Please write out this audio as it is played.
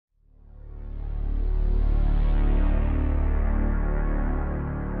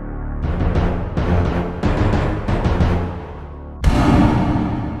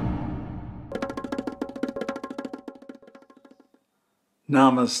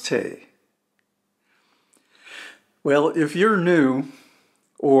Namaste. Well, if you're new,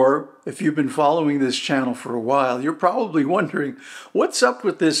 or if you've been following this channel for a while, you're probably wondering, what's up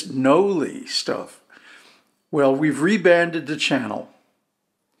with this Gnowly stuff? Well, we've rebranded the channel.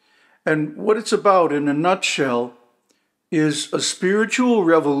 And what it's about in a nutshell is a spiritual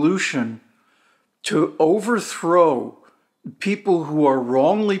revolution to overthrow people who are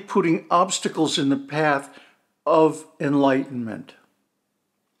wrongly putting obstacles in the path of enlightenment.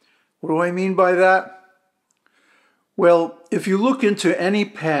 What do I mean by that? Well, if you look into any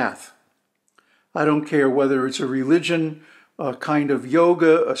path, I don't care whether it's a religion, a kind of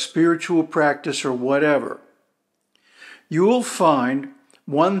yoga, a spiritual practice, or whatever, you will find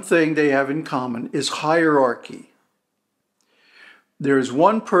one thing they have in common is hierarchy. There's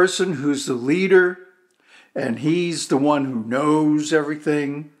one person who's the leader, and he's the one who knows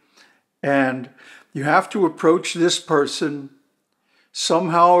everything, and you have to approach this person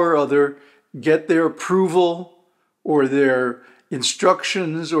somehow or other, get their approval or their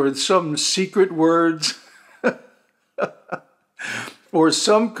instructions or some secret words or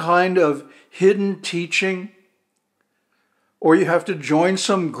some kind of hidden teaching, or you have to join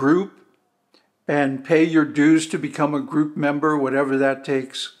some group and pay your dues to become a group member, whatever that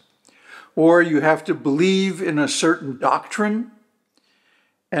takes, or you have to believe in a certain doctrine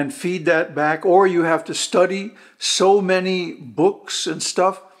and feed that back, or you have to study so many books and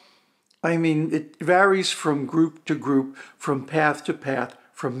stuff. I mean, it varies from group to group, from path to path,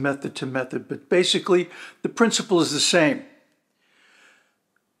 from method to method, but basically the principle is the same.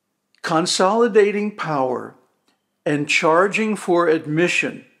 Consolidating power and charging for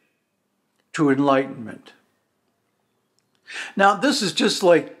admission to enlightenment. Now, this is just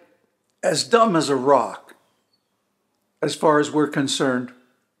like as dumb as a rock, as far as we're concerned,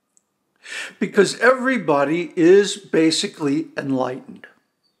 because everybody is basically enlightened.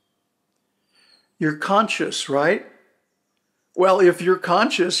 You're conscious, right? Well, if you're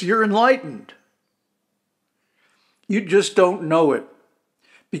conscious, you're enlightened. You just don't know it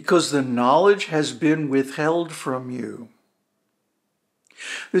because the knowledge has been withheld from you.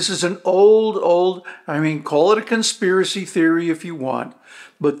 This is an old, call it a conspiracy theory if you want,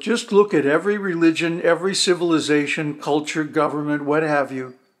 but just look at every religion, every civilization, culture, government, what have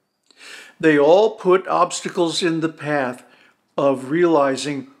you. They all put obstacles in the path of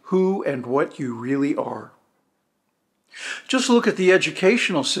realizing who and what you really are. Just look at the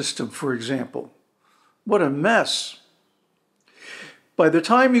educational system, for example. What a mess. By the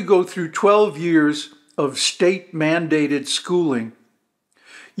time you go through 12 years of state-mandated schooling,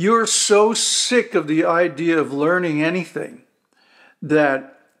 you're so sick of the idea of learning anything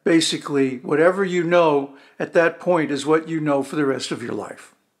that basically whatever you know at that point is what you know for the rest of your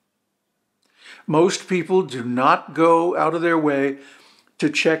life. Most people do not go out of their way to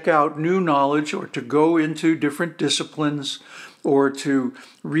check out new knowledge or to go into different disciplines or to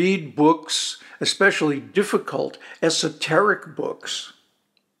read books, especially difficult, esoteric books,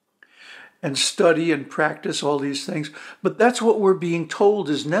 and study and practice all these things. But that's what we're being told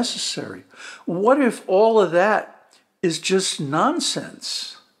is necessary. What if all of that is just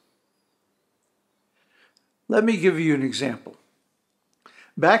nonsense? Let me give you an example.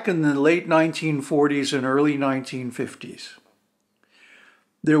 Back in the late 1940s and early 1950s,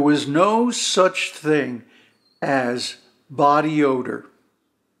 there was no such thing as body odor,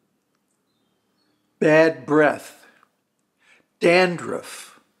 bad breath,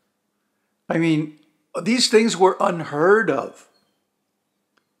 dandruff. I mean, these things were unheard of.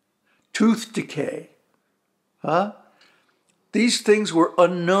 Tooth decay. These things were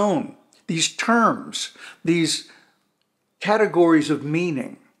unknown. These terms, these categories of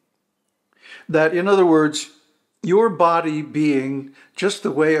meaning. That, in other words, your body being just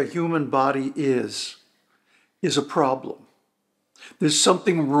the way a human body is a problem. There's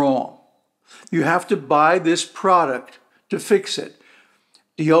something wrong. You have to buy this product to fix it.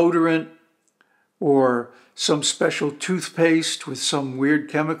 Deodorant or some special toothpaste with some weird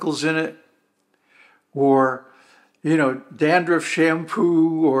chemicals in it, or, dandruff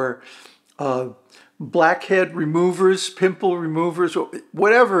shampoo, or blackhead removers, pimple removers, or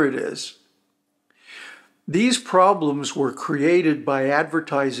whatever it is. These problems were created by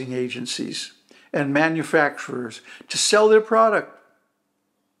advertising agencies and manufacturers to sell their product.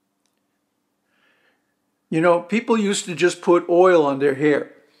 People used to just put oil on their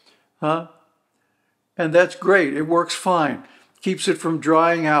hair, and that's great. It works fine. Keeps it from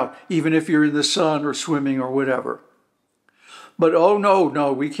drying out, even if you're in the sun or swimming or whatever. But oh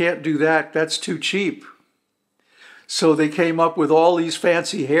no, we can't do that. That's too cheap. So they came up with all these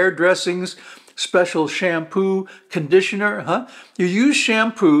fancy hair dressings special shampoo, conditioner, huh? You use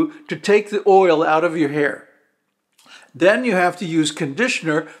shampoo to take the oil out of your hair. Then you have to use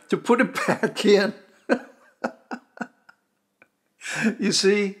conditioner to put it back in. You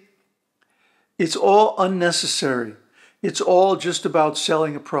see, it's all unnecessary. It's all just about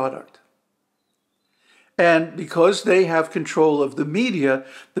selling a product. And because they have control of the media,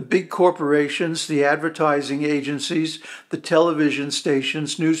 the big corporations, the advertising agencies, the television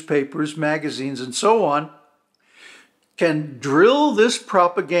stations, newspapers, magazines, and so on, can drill this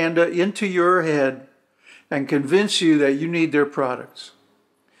propaganda into your head and convince you that you need their products.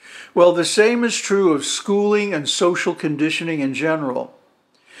 Well, the same is true of schooling and social conditioning in general.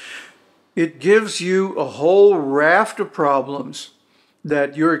 It gives you a whole raft of problems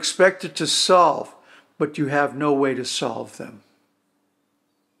that you're expected to solve, but you have no way to solve them.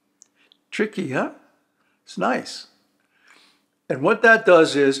 Tricky, huh? It's nice. And what that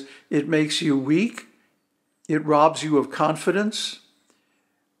does is it makes you weak, it robs you of confidence,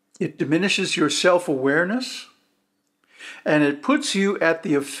 it diminishes your self-awareness, and it puts you at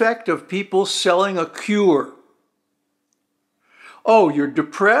the effect of people selling a cure. Oh, you're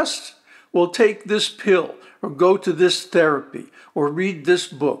depressed? Well, take this pill, or go to this therapy, or read this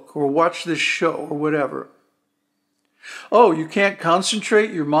book, or watch this show, or whatever. Oh, you can't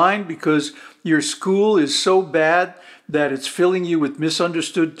concentrate your mind because your school is so bad that it's filling you with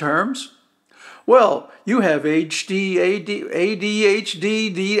misunderstood terms? Well, you have HD,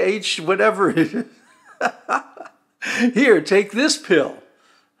 ADHD, DH, whatever it is. Here, take this pill.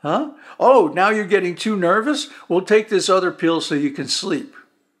 Huh? Oh, now you're getting too nervous? Well, take this other pill so you can sleep.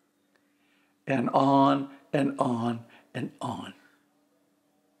 And on and on and on.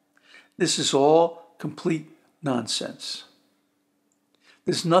 This is all complete nonsense.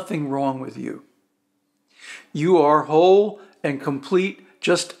 There's nothing wrong with you. You are whole and complete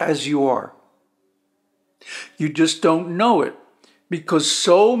just as you are. You just don't know it because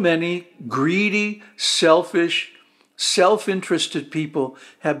so many greedy, selfish, self-interested people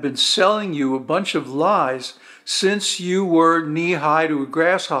have been selling you a bunch of lies since you were knee-high to a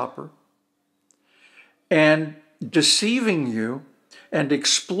grasshopper and deceiving you and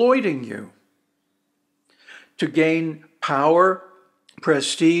exploiting you to gain power,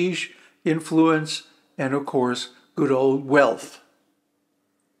 prestige, influence, and of course, good old wealth.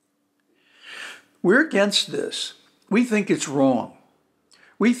 We're against this. We think it's wrong.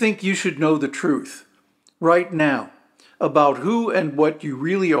 We think you should know the truth right now about who and what you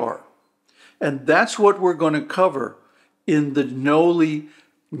really are. And that's what we're going to cover in the Gnowly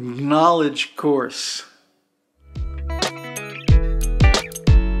knowledge course.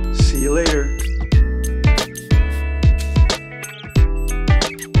 See you later.